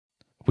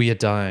We are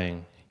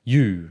dying.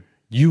 You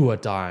are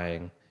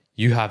dying.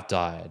 You have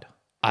died.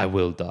 I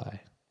will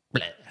die.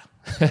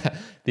 Bleh.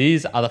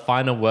 These are the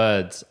final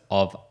words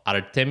of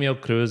Artemio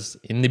Cruz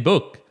in the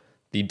book,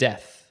 The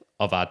Death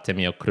of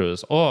Artemio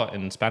Cruz, or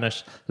in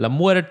Spanish, La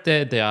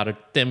Muerte de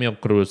Artemio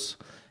Cruz,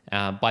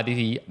 by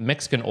the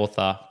Mexican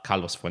author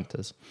Carlos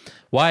Fuentes.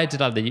 Why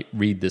did I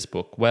read this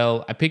book?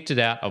 Well, I picked it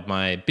out of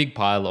my big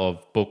pile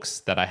of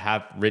books that I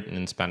have written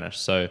in Spanish.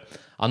 So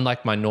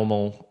unlike my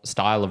normal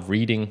style of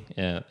reading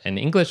in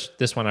English,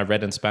 this one I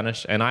read in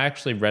Spanish, and I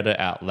actually read it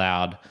out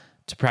loud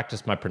to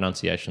practice my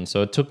pronunciation.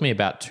 So it took me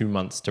about 2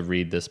 months to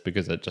read this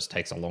because it just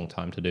takes a long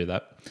time to do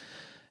that.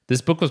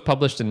 This book was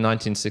published in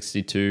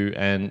 1962,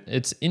 and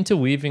it's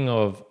interweaving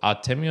of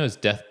Artemio's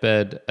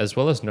deathbed as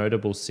well as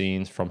notable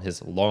scenes from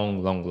his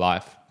long, long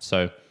life.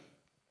 So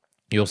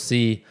you'll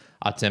see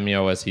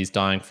Artemio as he's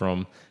dying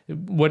from,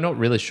 we're not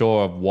really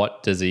sure of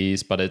what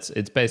disease, but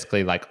it's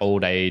basically like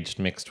old age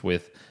mixed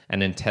with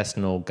an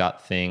intestinal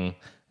gut thing,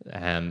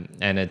 and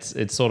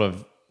it's sort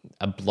of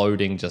a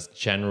bloating, just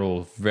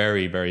general,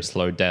 very, very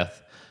slow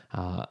death.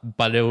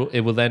 But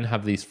it will then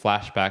have these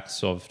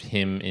flashbacks of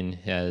him in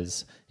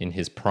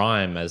his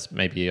prime as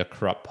maybe a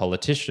corrupt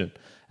politician,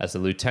 as a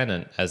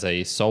lieutenant, as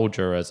a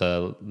soldier, as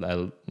a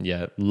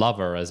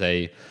lover, as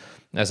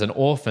an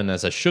orphan,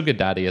 as a sugar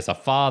daddy, as a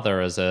father,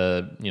 as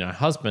a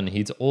husband.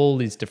 He's all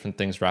these different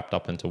things wrapped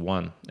up into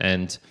one,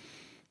 and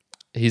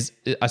I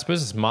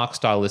suppose it's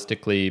marked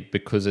stylistically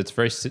because it's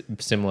very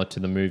similar to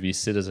the movie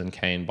Citizen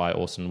Kane by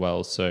Orson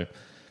Welles. So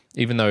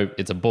even though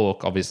it's a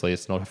book, obviously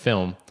it's not a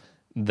film.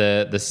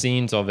 The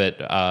scenes of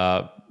it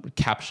are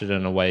captured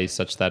in a way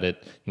such that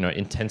it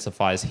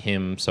intensifies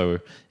him. So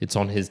it's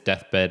on his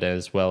deathbed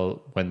as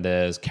well, when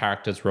there's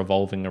characters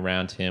revolving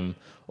around him,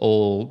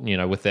 all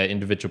with their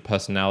individual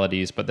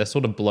personalities, but they're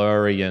sort of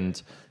blurry,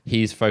 and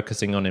he's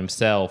focusing on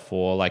himself,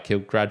 or like he'll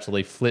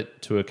gradually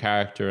flit to a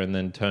character and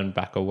then turn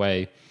back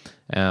away.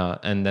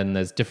 And then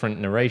there's different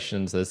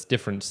narrations, there's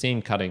different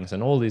scene cuttings,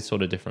 and all these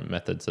sort of different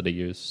methods that are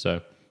used.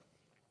 So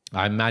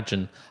I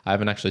imagine, I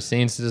haven't actually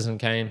seen Citizen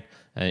Kane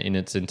in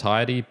its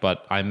entirety,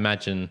 but I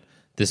imagine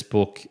this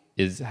book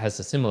has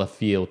a similar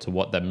feel to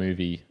what that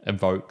movie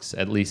evokes,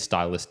 at least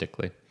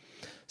stylistically.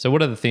 So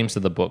what are the themes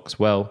of the books?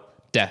 Well,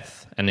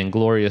 death and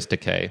inglorious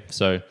decay.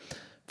 So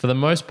for the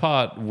most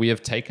part, we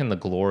have taken the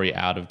glory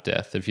out of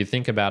death. If you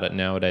think about it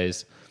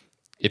nowadays,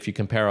 if you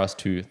compare us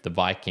to the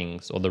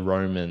Vikings or the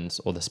Romans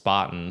or the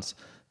Spartans,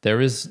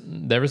 there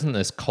isn't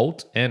this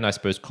cult and I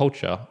suppose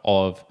culture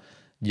of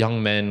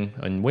young men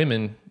and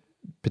women,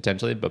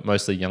 potentially, but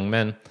mostly young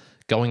men,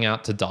 going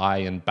out to die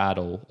in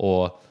battle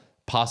or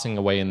passing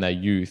away in their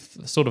youth,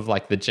 sort of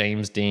like the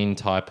James Dean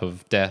type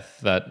of death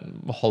that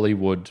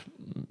Hollywood,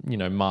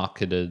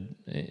 marketed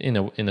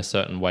in a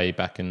certain way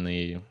back in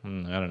the,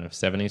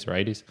 70s or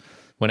 80s,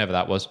 whenever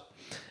that was.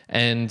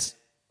 And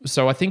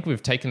so I think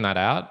we've taken that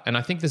out, and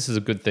I think this is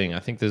a good thing. I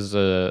think this is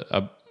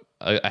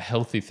a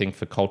healthy thing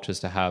for cultures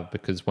to have,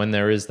 because when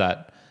there is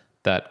that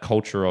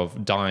culture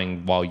of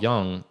dying while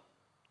young,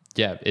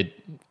 it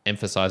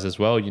emphasizes,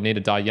 well, you need to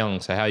die young.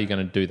 So how are you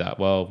going to do that?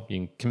 Well, you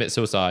can commit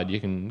suicide.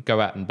 You can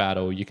go out and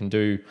battle. You can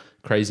do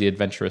crazy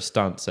adventurous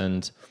stunts.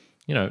 And,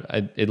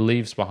 it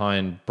leaves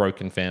behind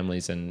broken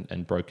families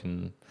and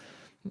broken,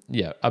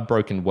 a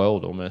broken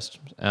world almost.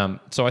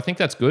 So I think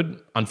that's good.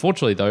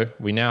 Unfortunately, though,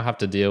 we now have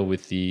to deal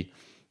with the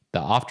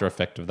after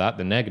effect of that,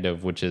 the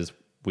negative, which is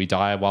we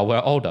die while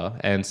we're older.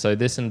 And so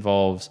this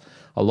involves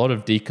a lot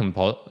of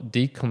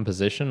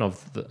decomposition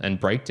and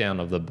breakdown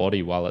of the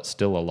body while it's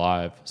still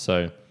alive.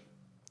 So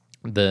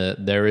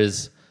there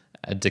is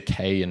a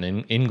decay, an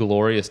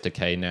inglorious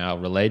decay now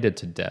related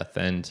to death.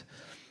 And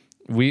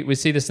we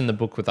see this in the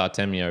book with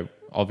Artemio.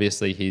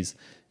 Obviously,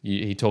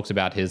 he talks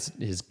about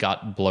his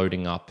gut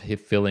bloating up,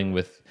 filling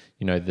with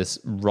this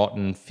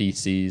rotten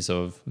feces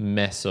of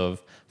mess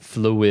of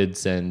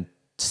fluids and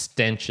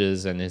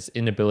stenches, and his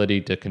inability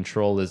to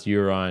control his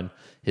urine,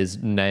 his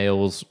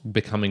nails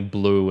becoming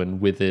blue and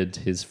withered,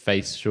 his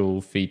facial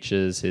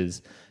features,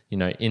 his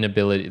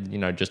inability,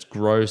 just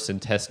gross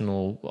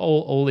intestinal,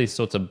 all these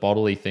sorts of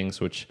bodily things,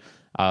 which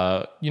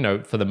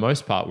for the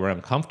most part we're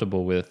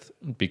uncomfortable with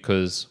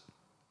because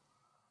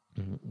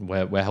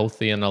we're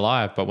healthy and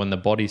alive. But when the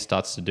body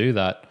starts to do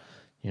that,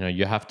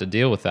 you have to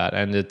deal with that.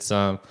 And it's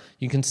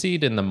you can see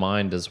it in the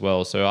mind as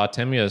well. So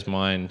Artemio's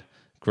mind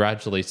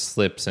gradually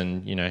slips,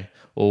 and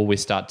all we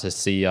start to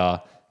see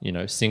are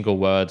single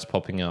words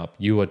popping up.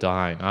 You are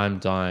dying, I'm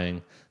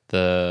dying.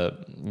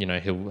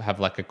 He'll have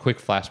like a quick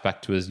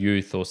flashback to his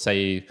youth, or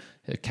say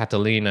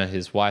Catalina,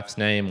 his wife's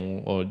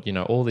name, or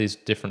all these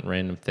different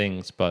random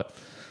things. But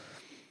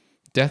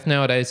death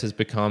nowadays has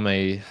become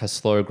a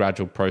slow,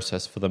 gradual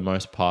process for the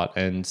most part.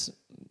 And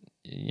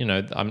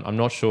I'm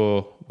not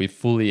sure we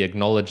fully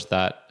acknowledge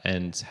that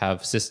and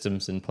have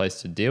systems in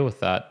place to deal with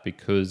that,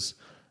 because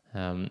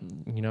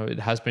it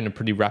has been a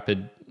pretty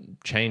rapid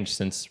change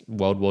since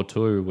World War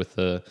II with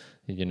the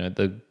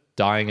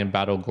dying in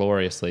battle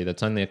gloriously.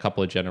 That's only a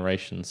couple of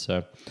generations.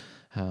 So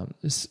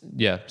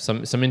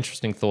some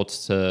interesting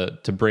thoughts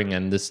to bring,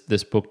 and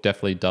this book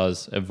definitely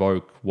does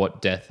evoke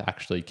what death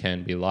actually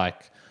can be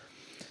like.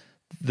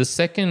 The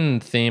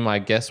second theme, I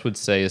guess, would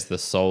say is the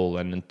soul,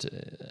 and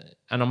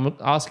I'm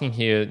asking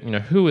here,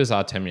 who is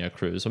Artemio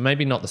Cruz? Or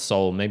maybe not the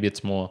soul, maybe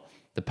it's more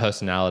the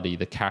personality,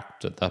 the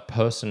character, the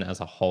person as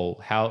a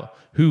whole.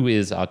 Who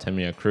is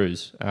Artemio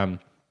Cruz? And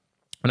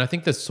I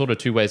think there's sort of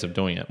two ways of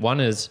doing it. One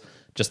is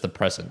just the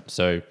present.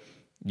 So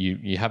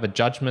you have a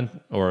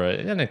judgment or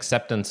an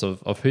acceptance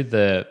of who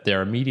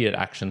their immediate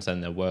actions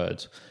and their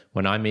words.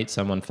 When I meet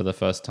someone for the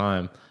first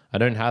time, I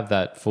don't have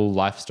that full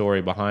life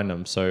story behind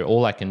them. So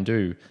all I can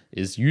do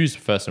is use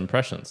first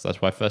impressions.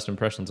 That's why first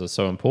impressions are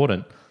so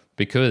important,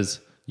 because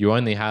you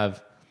only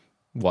have,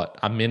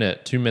 a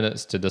minute, 2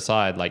 minutes to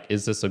decide, like,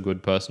 is this a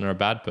good person or a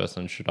bad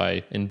person? Should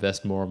I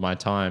invest more of my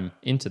time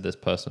into this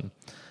person?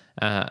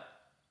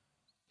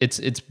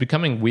 It's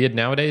becoming weird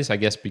nowadays, I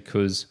guess,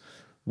 because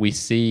we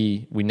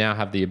now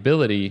have the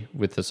ability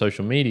with the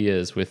social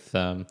medias, with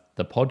the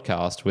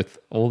podcast, with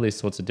all these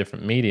sorts of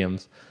different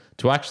mediums,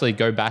 to actually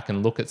go back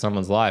and look at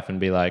someone's life and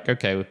be like,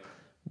 okay,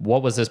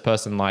 what was this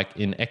person like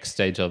in X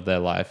stage of their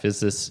life? Is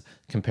this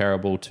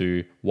comparable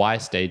to Y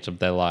stage of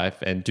their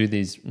life? And do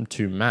these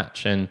two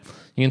match? And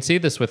you can see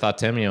this with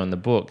Artemio in the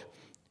book.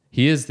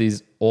 He is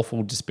these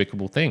awful,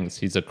 despicable things.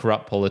 He's a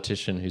corrupt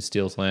politician who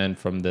steals land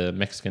from the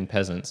Mexican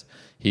peasants.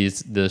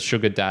 He's the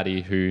sugar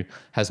daddy who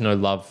has no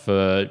love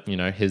for,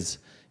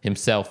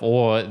 himself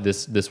or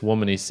this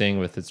woman he's seeing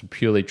with. It's a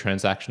purely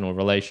transactional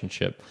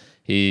relationship.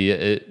 He,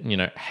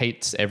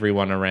 hates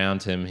everyone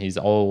around him. He's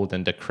old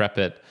and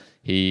decrepit.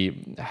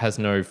 He has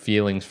no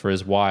feelings for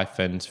his wife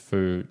and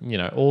for,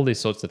 all these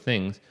sorts of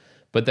things.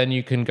 But then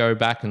you can go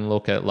back and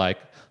look at like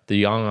the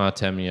young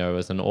Artemio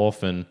as an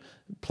orphan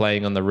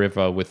playing on the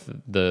river with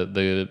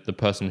the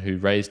person who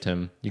raised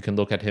him. You can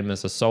look at him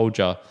as a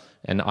soldier,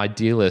 an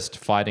idealist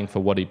fighting for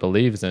what he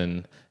believes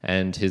in,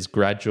 and his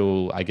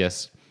gradual, I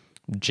guess,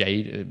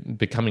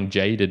 becoming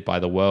jaded by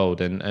the world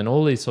and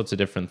all these sorts of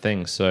different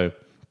things. So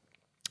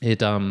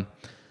it,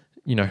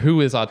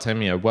 who is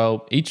Artemio?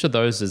 Well, each of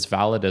those is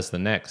valid as the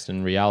next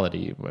in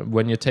reality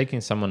when you're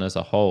taking someone as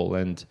a whole.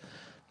 And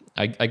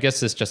I guess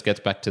this just gets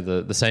back to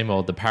the same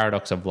old, the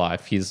paradox of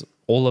life. He's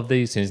all of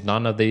these, he's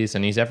none of these,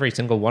 and he's every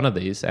single one of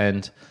these.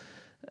 And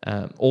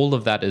all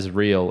of that is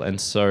real.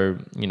 And so,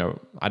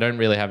 I don't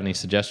really have any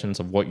suggestions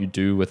of what you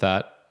do with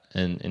that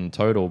in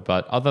total,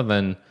 but other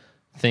than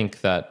think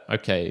that,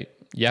 okay,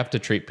 you have to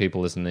treat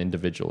people as an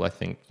individual. I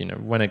think,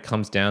 when it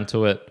comes down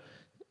to it,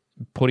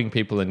 putting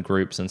people in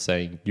groups and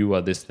saying, you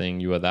are this thing,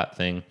 you are that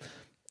thing,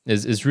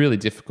 is really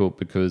difficult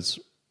because,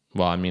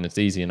 it's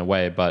easy in a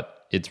way,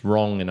 but it's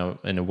wrong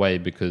in a way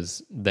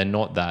because they're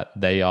not that.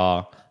 They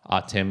are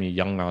Artemio,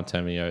 young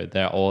Artemio,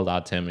 they're old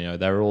Artemio,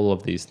 they're all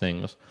of these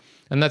things.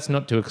 And that's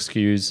not to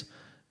excuse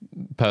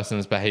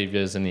person's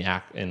behaviors in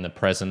the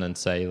present and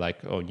say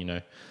like,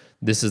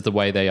 this is the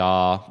way they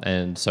are,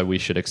 and so we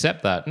should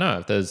accept that.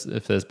 No,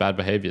 if there's bad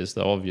behaviors,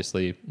 they'll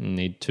obviously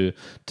need to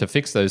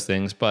fix those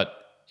things, but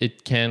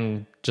it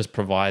can just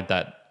provide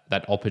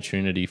that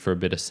opportunity for a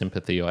bit of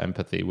sympathy or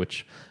empathy,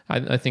 which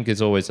I think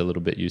is always a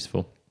little bit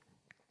useful.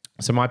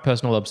 So my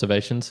personal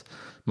observations,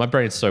 my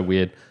brain's so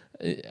weird.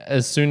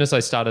 As soon as I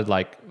started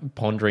like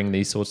pondering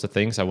these sorts of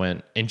things, I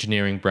went,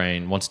 engineering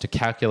brain wants to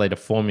calculate a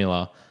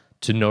formula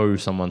to know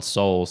someone's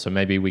soul. So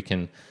maybe we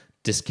can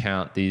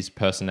discount these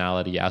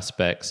personality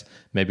aspects.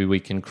 Maybe we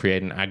can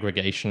create an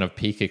aggregation of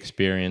peak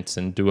experience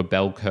and do a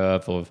bell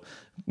curve of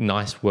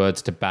nice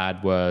words to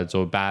bad words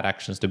or bad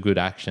actions to good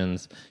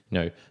actions,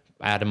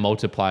 add a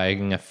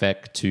multiplying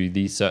effect to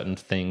these certain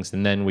things,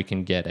 and then we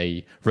can get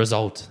a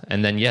result.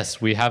 And then,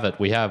 yes, we have it.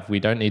 We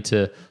don't need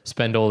to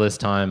spend all this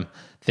time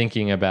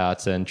thinking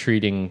about and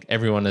treating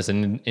everyone as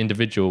an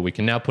individual. We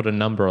can now put a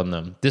number on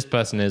them. This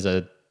person is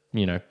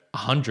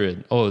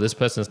 100. Oh, this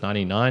person is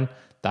 99.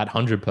 That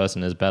 100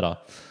 person is better.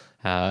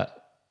 I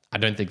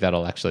don't think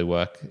that'll actually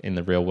work in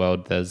the real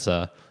world. There's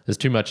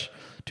too much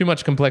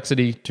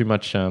complexity, too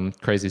much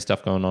crazy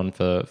stuff going on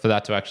for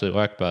that to actually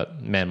work.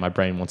 But man, my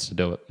brain wants to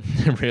do it.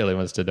 It really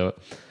wants to do it.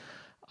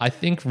 I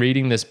think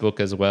reading this book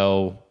as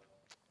well,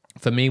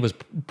 for me, was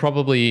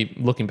probably,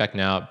 looking back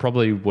now, it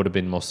probably would have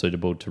been more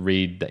suitable to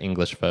read the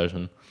English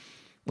version.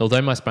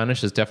 Although my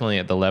Spanish is definitely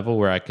at the level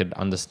where I could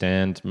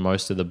understand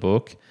most of the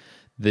book,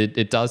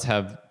 it does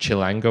have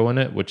Chilango in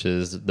it, which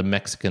is the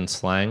Mexican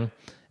slang.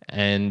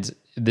 And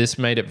this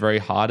made it very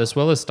hard, as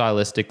well as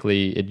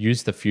stylistically, it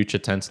used the future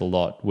tense a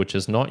lot, which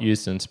is not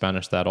used in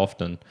Spanish that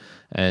often.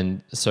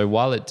 And so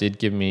while it did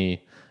give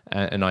me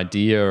an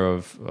idea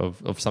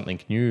of something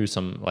new,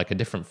 like a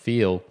different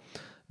feel,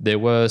 there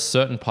were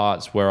certain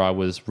parts where I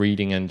was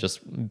reading and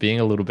just being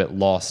a little bit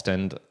lost.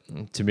 And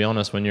to be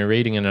honest, when you're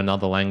reading in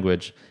another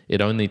language,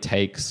 it only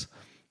takes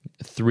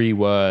 3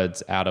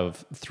 words out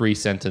of 3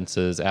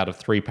 sentences, out of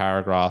 3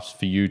 paragraphs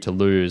for you to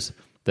lose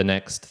the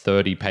next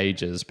 30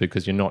 pages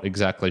because you're not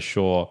exactly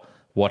sure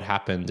what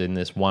happened in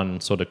this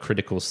one sort of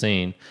critical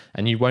scene.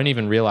 And you won't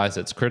even realize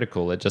it's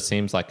critical. It just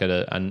seems like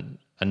the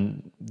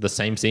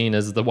same scene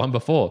as the one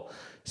before.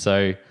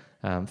 So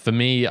For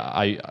me,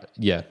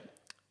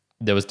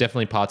 there was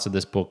definitely parts of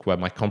this book where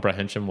my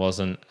comprehension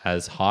wasn't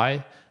as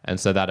high, and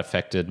so that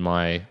affected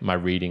my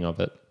reading of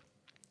it.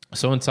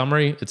 So in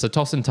summary, it's a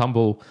toss and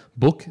tumble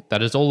book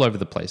that is all over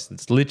the place.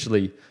 It's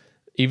literally,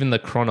 even the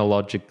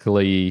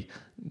chronologically,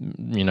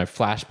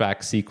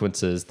 flashback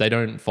sequences, they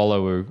don't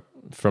follow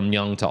from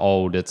young to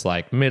old. It's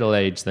like middle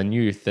age, then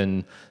youth,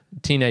 then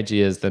teenage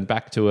years, then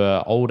back to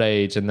old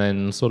age, and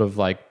then sort of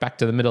like back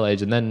to the middle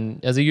age, and then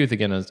as a youth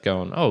again. It's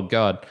going, oh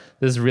God,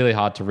 this is really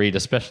hard to read,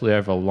 especially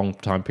over a long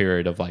time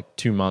period of like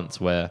 2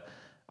 months where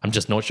I'm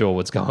just not sure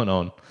what's going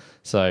on.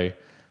 So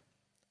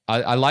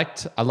I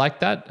liked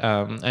that,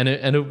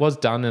 and it was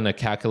done in a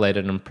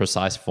calculated and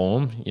precise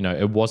form.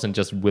 It wasn't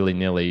just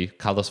willy-nilly.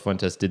 Carlos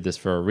Fuentes did this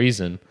for a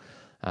reason,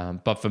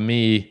 but for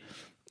me,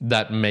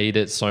 that made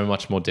it so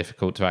much more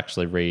difficult to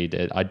actually read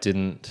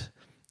it.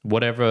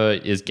 Whatever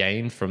is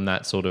gained from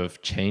that sort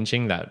of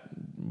changing,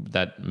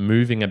 that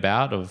moving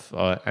about of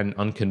an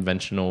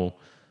unconventional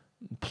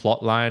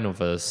plot line of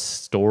a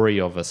story,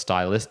 of a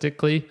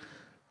stylistically,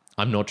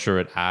 I'm not sure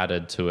it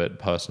added to it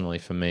personally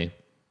for me.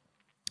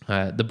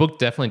 The book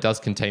definitely does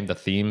contain the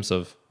themes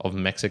of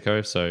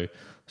Mexico, so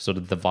sort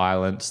of the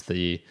violence,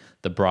 the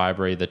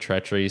bribery, the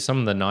treachery, some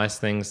of the nice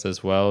things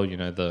as well.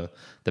 The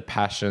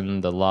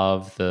passion, the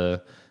love,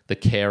 the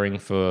caring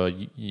for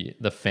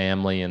the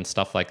family and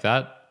stuff like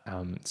that.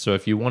 So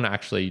if you want to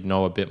actually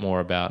know a bit more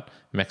about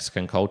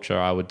Mexican culture,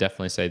 I would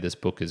definitely say this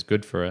book is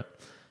good for it.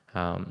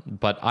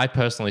 But I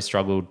personally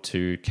struggled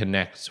to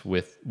connect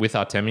with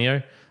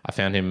Artemio. I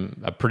found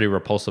him a pretty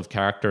repulsive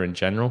character in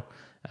general.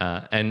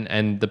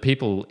 And the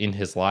people in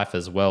his life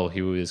as well,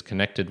 he was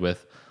connected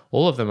with,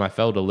 all of them I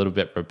felt a little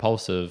bit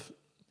repulsive.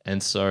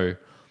 And so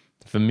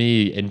for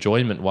me,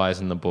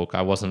 enjoyment-wise in the book,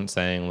 I wasn't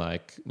saying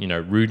like,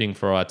 rooting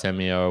for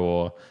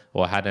Artemio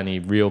or had any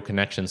real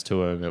connections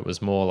to him. It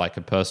was more like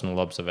a personal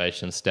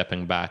observation,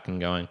 stepping back and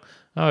going,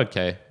 oh,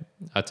 okay,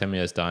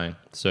 Artemio's dying,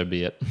 so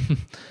be it.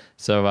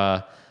 So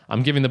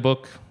I'm giving the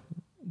book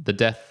The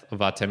Death of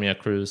Artemio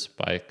Cruz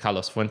by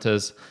Carlos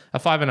Fuentes a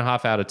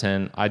 5.5 out of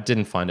 10. I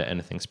didn't find it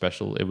anything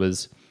special. It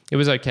was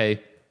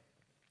okay.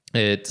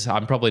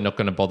 I'm probably not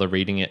going to bother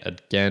reading it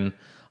again.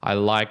 I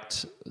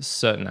liked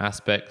certain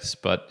aspects,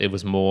 but it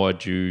was more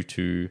due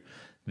to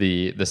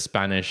the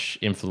Spanish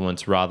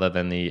influence rather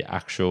than the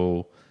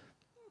actual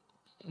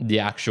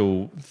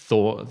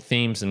thought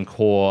themes and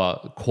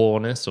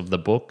coreness of the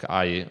book.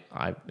 It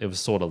was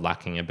sort of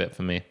lacking a bit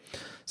for me.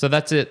 So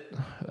that's it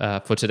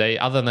for today.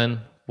 Other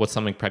than what's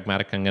something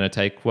pragmatic I'm going to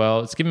take?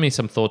 Well, it's given me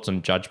some thoughts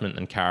on judgment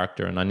and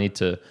character, and I need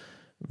to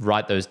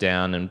write those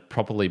down and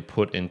properly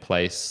put in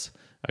place,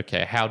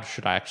 okay, how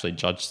should I actually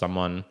judge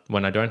someone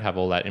when I don't have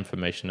all that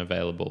information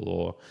available,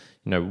 or,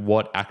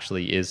 what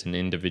actually is an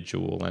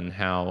individual and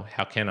how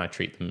can I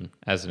treat them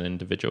as an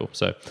individual?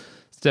 So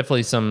it's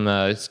definitely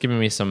it's giving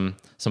me some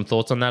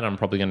thoughts on that. I'm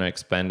probably going to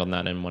expand on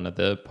that in one of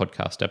the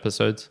podcast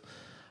episodes.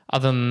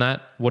 Other than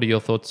that, what are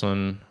your thoughts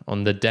on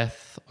the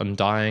death, on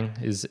dying?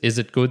 Is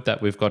it good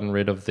that we've gotten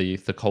rid of the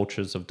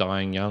cultures of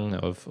dying young,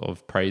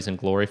 of praise and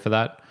glory for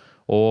that?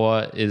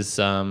 Or is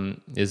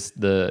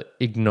the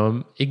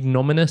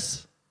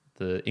ignominious,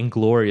 the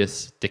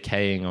inglorious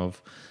decaying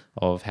of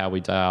how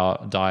we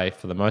die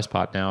for the most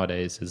part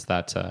nowadays, is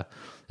that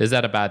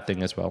a bad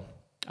thing as well?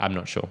 I'm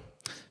not sure.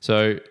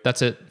 So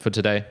that's it for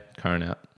today. Current out.